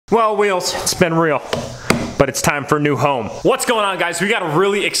Well, Wheels, it's been real, but it's time for a new home. What's going on, guys? We got a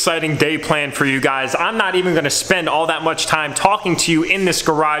really exciting day planned for you guys. I'm not even gonna spend all that much time talking to you in this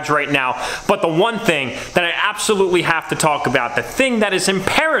garage right now, but the one thing that I absolutely have to talk about, the thing that is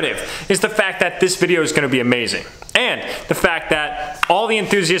imperative, is the fact that this video is gonna be amazing. And the fact that all the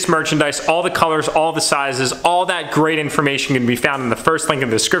enthusiast merchandise, all the colors, all the sizes, all that great information can be found in the first link in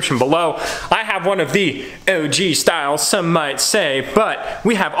the description below. I have one of the OG styles, some might say, but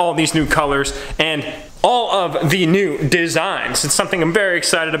we have all these new colors and all of the new designs. It's something I'm very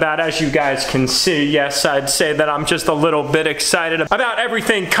excited about, as you guys can see. Yes, I'd say that I'm just a little bit excited about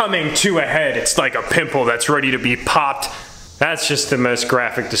everything coming to a head. It's like a pimple that's ready to be popped. That's just the most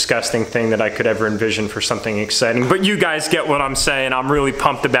graphic, disgusting thing that I could ever envision for something exciting. But you guys get what I'm saying. I'm really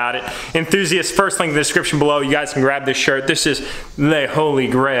pumped about it. Enthusiasts, first link in the description below. You guys can grab this shirt. This is the Holy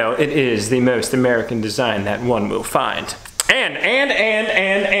Grail. It is the most American design that one will find.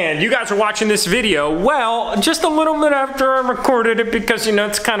 And you guys are watching this video, well, just a little bit after I recorded it because, you know,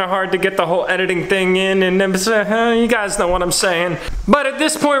 it's kind of hard to get the whole editing thing in and you guys know what I'm saying. But at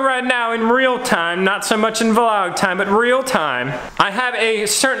this point right now, in real time, not so much in vlog time, but real time, I have a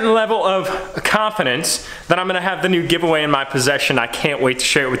certain level of confidence that I'm gonna have the new giveaway in my possession. I can't wait to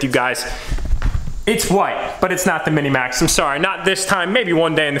share it with you guys. It's white, but it's not the Mini-Max. I'm sorry, not this time. Maybe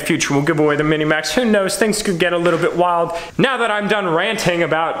one day in the future we'll give away the Mini-Max. Who knows, things could get a little bit wild. Now that I'm done ranting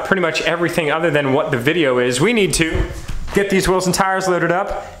about pretty much everything other than what the video is, we need to get these wheels and tires loaded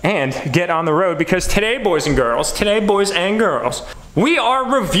up and get on the road, because today, boys and girls, we are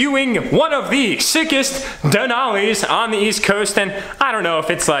reviewing one of the sickest Denalis on the East Coast, and I don't know if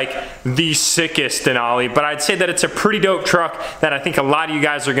it's like the sickest Denali, but I'd say that it's a pretty dope truck that I think a lot of you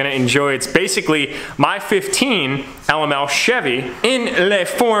guys are gonna enjoy. It's basically my 15 LML Chevy in the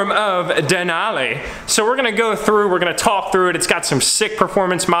form of Denali. So we're gonna go through, we're gonna talk through it. It's got some sick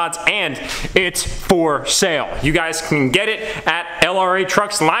performance mods, and it's for sale. You guys can get it at LRA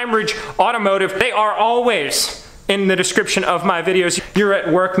Trucks, Lime Ridge Automotive. They are always in the description of my videos. You're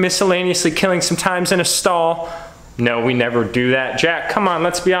at work miscellaneously killing some times in a stall. No, we never do that. Jack, come on,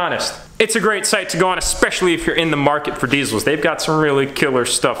 let's be honest. It's a great site to go on, especially if you're in the market for diesels. They've got some really killer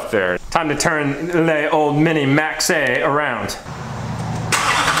stuff there. Time to turn the old Mini-Max around.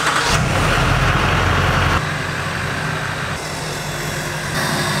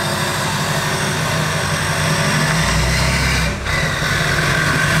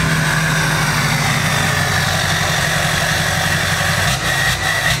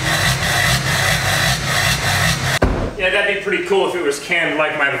 Yeah, that'd be pretty cool if it was cammed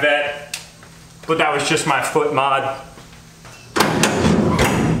like my Vet, but that was just my foot mod.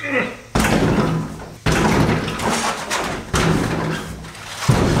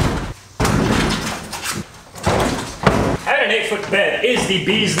 Having an 8-foot bed is the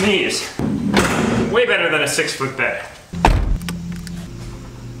bee's knees. Way better than a 6-foot bed.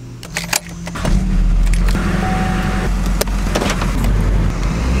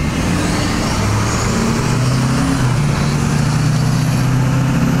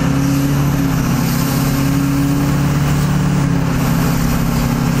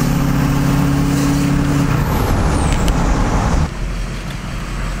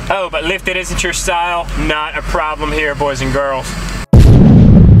 Oh, but lifted isn't your style? Not a problem here, boys and girls.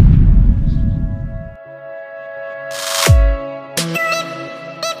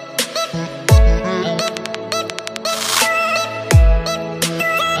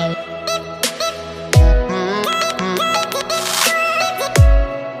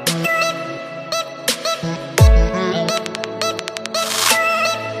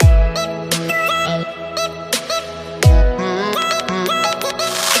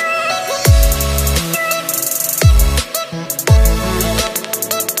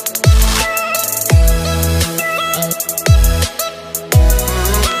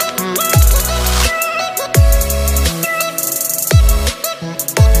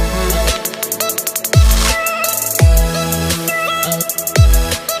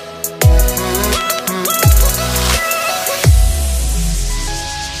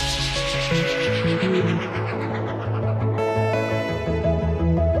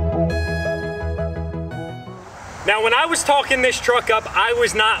 Now, when I was talking this truck up, I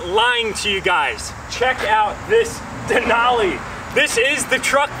was not lying to you guys. Check out this Denali. This is the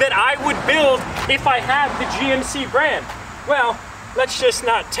truck that I would build if I had the GMC brand. Well, let's just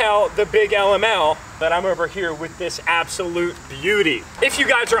not tell the big LML that I'm over here with this absolute beauty. If you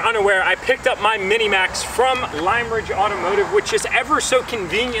guys are unaware, I picked up my Mini-Max from Lime Ridge Automotive, which is ever so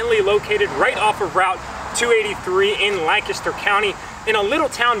conveniently located right off of Route 283 in Lancaster County. in a little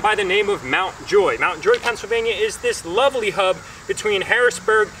town by the name of Mount Joy. Mount Joy, Pennsylvania is this lovely hub between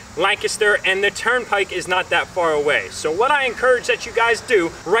Harrisburg, Lancaster, and the turnpike is not that far away. So what I encourage that you guys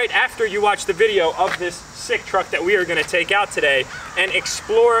do right after you watch the video of this sick truck that we are gonna take out today and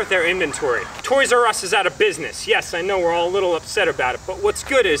explore their inventory. Toys R Us is out of business. Yes, I know we're all a little upset about it, but what's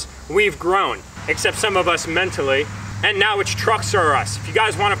good is we've grown, except some of us mentally, and now it's Trucks R Us. If you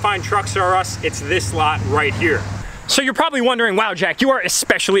guys wanna find Trucks R Us, it's this lot right here. So you're probably wondering, wow, Jack, you are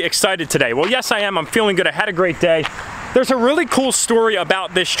especially excited today. Well, yes, I am. I'm feeling good. I had a great day. There's a really cool story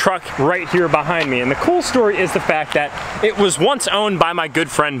about this truck right here behind me. And the cool story is the fact that it was once owned by my good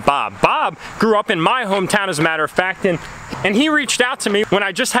friend, Bob. Bob grew up in my hometown, as a matter of fact, and he reached out to me when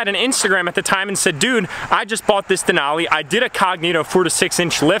I just had an Instagram at the time and said, dude, I just bought this Denali. I did a Cognito 4 to 6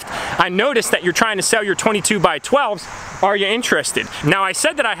 inch lift. I noticed that you're trying to sell your 22 by 12s. Are you interested? Now, I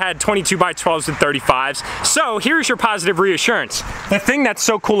said that I had 22 by 12s and 35s. So here's your positive reassurance. The thing that's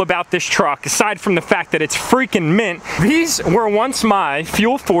so cool about this truck, aside from the fact that it's freaking mint, these were once my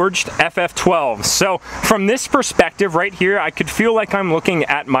fuel forged FF12s. So from this perspective right here, I could feel like I'm looking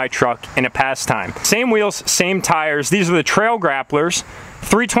at my truck in a pastime. Same wheels, same tires. These are the Trail Grapplers,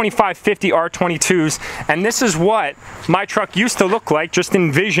 325/50 R22s, and this is what my truck used to look like. Just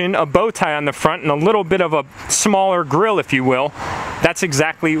envision a bow tie on the front and a little bit of a smaller grill, if you will. That's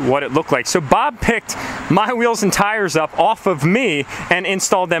exactly what it looked like. So Bob picked my wheels and tires up off of me and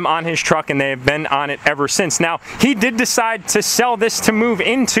installed them on his truck, and they have been on it ever since. Now, he did decide to sell this to move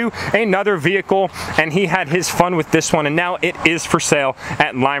into another vehicle, and he had his fun with this one, and now it is for sale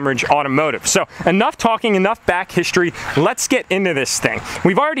at Lime Ridge Automotive. So enough talking, enough back history. Let's get into this thing.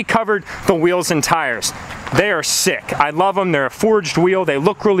 We've already covered the wheels and tires. They are sick. I love them. They're a forged wheel. They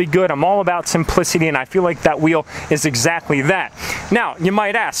look really good. I'm all about simplicity, and I feel like that wheel is exactly that. Now, you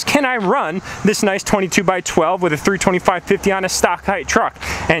might ask, can I run this nice 22 by 12 with a 325/50 on a stock height truck?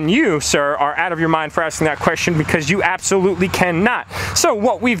 And you, sir, are out of your mind for asking that question, because you absolutely cannot. So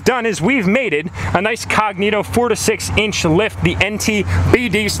what we've done is we've mated a nice Cognito 4 to 6 inch lift, the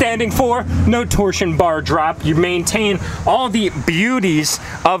NTBD standing for no torsion bar drop. You maintain all the beauties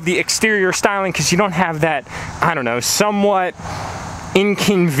of the exterior styling because you don't have that, I don't know, somewhat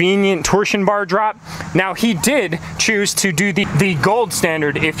inconvenient torsion bar drop. Now, he did choose to do the gold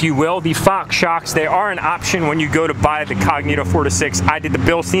standard, if you will, the Fox shocks. They are an option when you go to buy the Cognito 4 to 6. I did the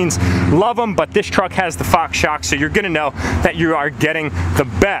Bilsteins, love them, but this truck has the Fox shocks, so you're gonna know that you are getting the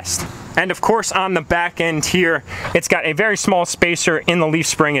best. And of course, on the back end here, it's got a very small spacer in the leaf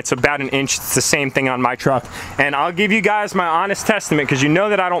spring. It's about an inch. It's the same thing on my truck. And I'll give you guys my honest testament, because you know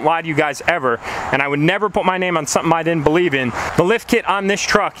that I don't lie to you guys ever, and I would never put my name on something I didn't believe in. The lift kit on this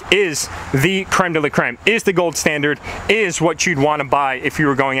truck is the creme de la creme, is the gold standard, is what you'd want to buy if you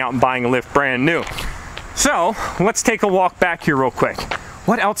were going out and buying a lift brand new. So let's take a walk back here real quick.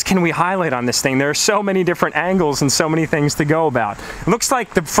 What else can we highlight on this thing? There are so many different angles and so many things to go about. It looks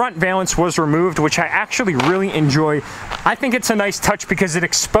like the front valance was removed, which I actually really enjoy. I think it's a nice touch because it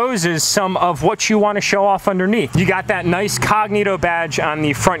exposes some of what you want to show off underneath. You got that nice Cognito badge on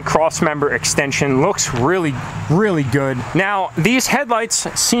the front crossmember extension. Looks really, really good. Now, these headlights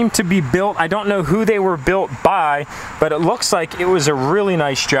seem to be built, I don't know who they were built by, but it looks like it was a really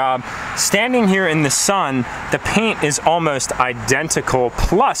nice job. Standing here in the sun, the paint is almost identical.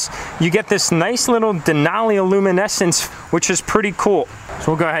 Plus, you get this nice little Denali luminescence, which is pretty cool. So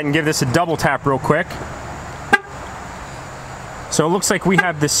we'll go ahead and give this a double tap real quick. So it looks like we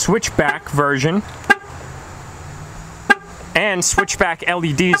have the switchback version and switchback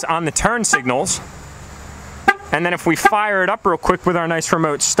LEDs on the turn signals. And then if we fire it up real quick with our nice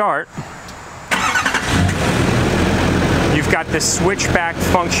remote start, you've got the switchback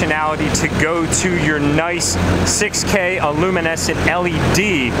functionality to go to your nice 6K luminescent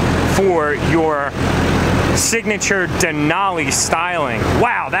LED for your signature Denali styling.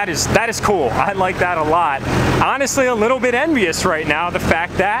 Wow, that is cool. I like that a lot. Honestly, a little bit envious right now, the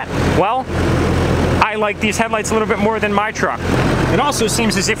fact that, well, I like these headlights a little bit more than my truck. It also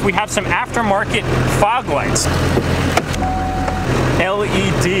seems as if we have some aftermarket fog lights.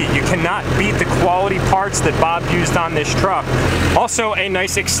 LED. You cannot beat the quality parts that Bob used on this truck. Also, a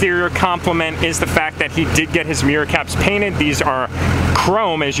nice exterior compliment is the fact that he did get his mirror caps painted. These are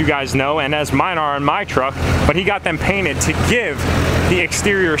chrome, as you guys know, and as mine are on my truck, but he got them painted to give the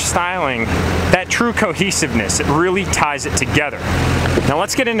exterior styling that true cohesiveness. It really ties it together. Now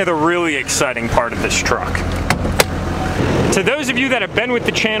let's get into the really exciting part of this truck. To those of you that have been with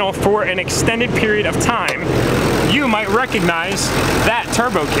the channel for an extended period of time, you might recognize that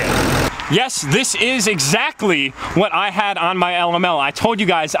turbo kit. Yes, this is exactly what I had on my LML. I told you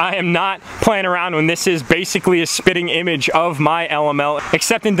guys I am not playing around when this is basically a spitting image of my LML,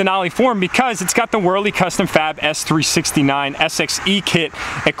 except in Denali form, because it's got the Whirly Custom Fab S369 SXE kit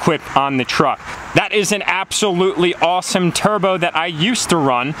equipped on the truck. That is an absolutely awesome turbo that I used to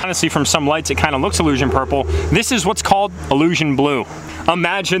run. Honestly, from some lights it kind of looks illusion purple. This is what's called illusion blue.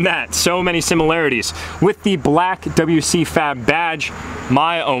 Imagine that, so many similarities. With the black WC Fab badge,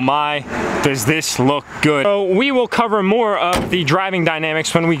 my oh my, does this look good. So we will cover more of the driving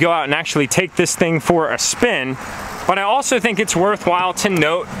dynamics when we go out and actually take this thing for a spin. But I also think it's worthwhile to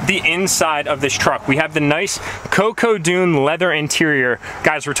note the inside of this truck. We have the nice Cocoa Dune leather interior.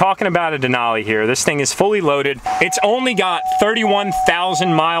 Guys, we're talking about a Denali here. This thing is fully loaded. It's only got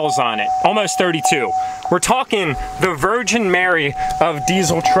 31,000 miles on it, almost 32. We're talking the Virgin Mary of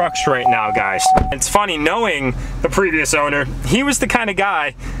diesel trucks right now, guys. It's funny, knowing the previous owner, he was the kind of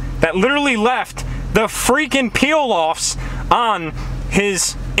guy that literally left the freaking peel-offs on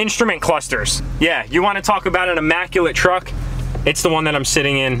his instrument clusters. Yeah, you want to talk about an immaculate truck? It's the one that I'm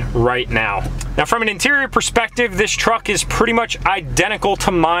sitting in right now. Now, from an interior perspective, this truck is pretty much identical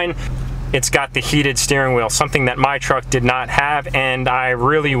to mine. It's got the heated steering wheel, something that my truck did not have, and I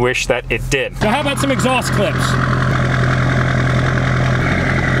really wish that it did. So how about some exhaust clips?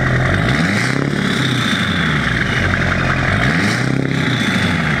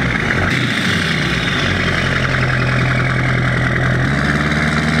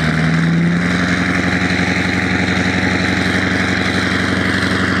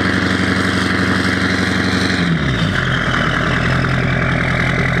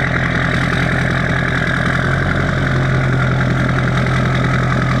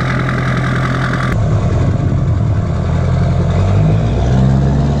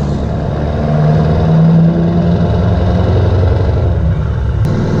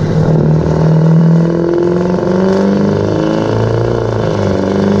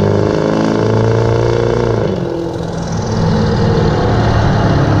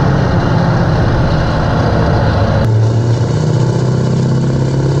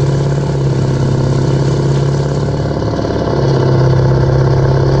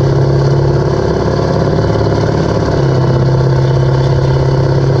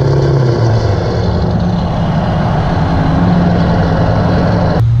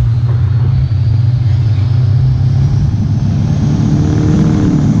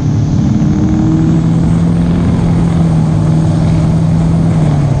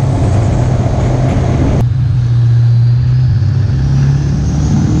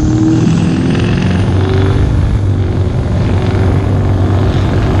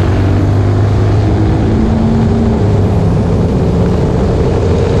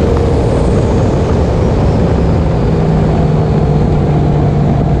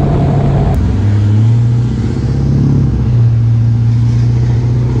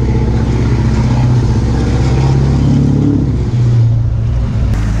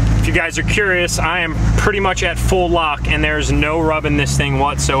 Are curious, I am pretty much at full lock and there's no rub in this thing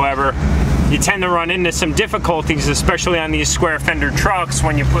whatsoever. You tend to run into some difficulties, especially on these square fender trucks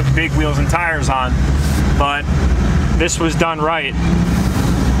when you put big wheels and tires on, but this was done right.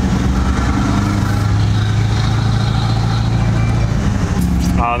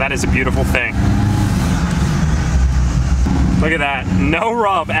 Oh, that is a beautiful thing. Look at that, no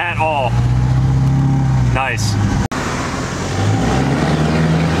rub at all. Nice.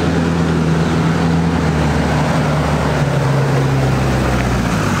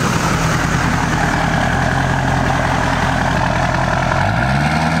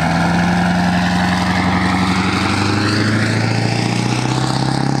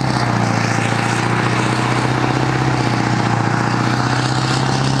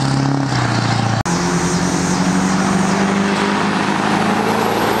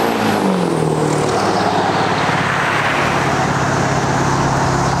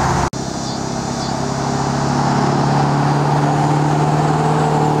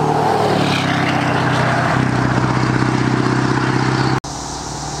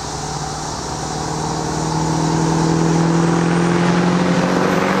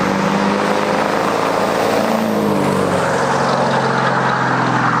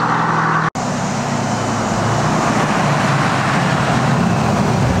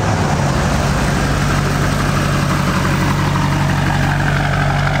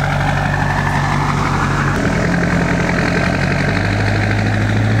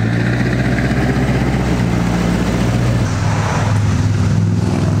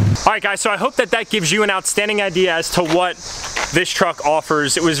 Alright guys, so I hope that that gives you an outstanding idea as to what this truck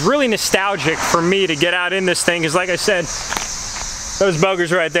offers. It was really nostalgic for me to get out in this thing, because like I said, Those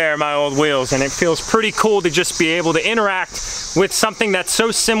buggers right there are my old wheels, and it feels pretty cool to just be able to interact with something that's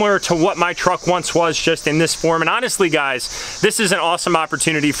so similar to what my truck once was, just in this form. And honestly, guys, this is an awesome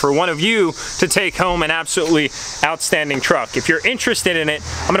opportunity for one of you to take home an absolutely outstanding truck. If you're interested in it,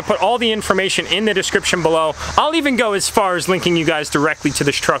 I'm gonna put all the information in the description below. I'll even go as far as linking you guys directly to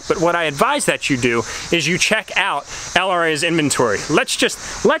this truck, but what I advise that you do is you check out LRA's inventory. Let's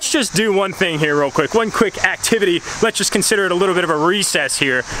just do one thing here real quick, one quick activity. Let's just consider it a little bit of a recess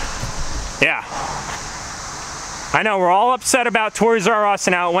here. Yeah. I know we're all upset about Toys R Us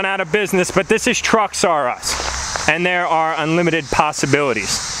and how it went out of business, but this is Trucks R Us, and there are unlimited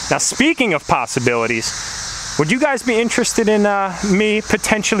possibilities. Now, speaking of possibilities, would you guys be interested in me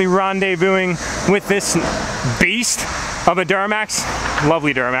potentially rendezvousing with this beast of a DURTYMAX,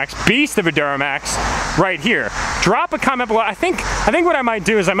 lovely DURTYMAX, beast of a DURTYMAX right here? Drop a comment below. I think what I might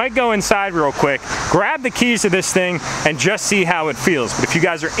do is I might go inside real quick, grab the keys to this thing, and just see how it feels. But if you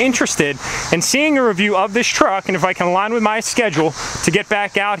guys are interested in seeing a review of this truck, and if I can align with my schedule to get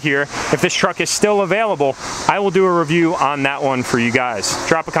back out here, if this truck is still available, I will do a review on that one for you guys.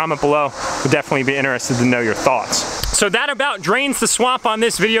 Drop a comment below. Would definitely be interested to know your thoughts. So that about drains the swamp on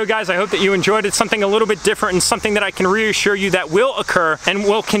this video, guys. I hope that you enjoyed it. Something a little bit different and something that I can reassure you that will occur and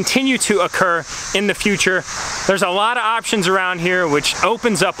will continue to occur in the future. There's a lot of options around here, which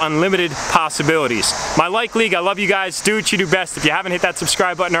opens up unlimited possibilities. My Like League, I love you guys. Do what you do best. If you haven't hit that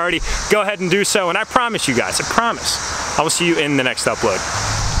subscribe button already, go ahead and do so. And I promise you guys, I promise, I will see you in the next upload.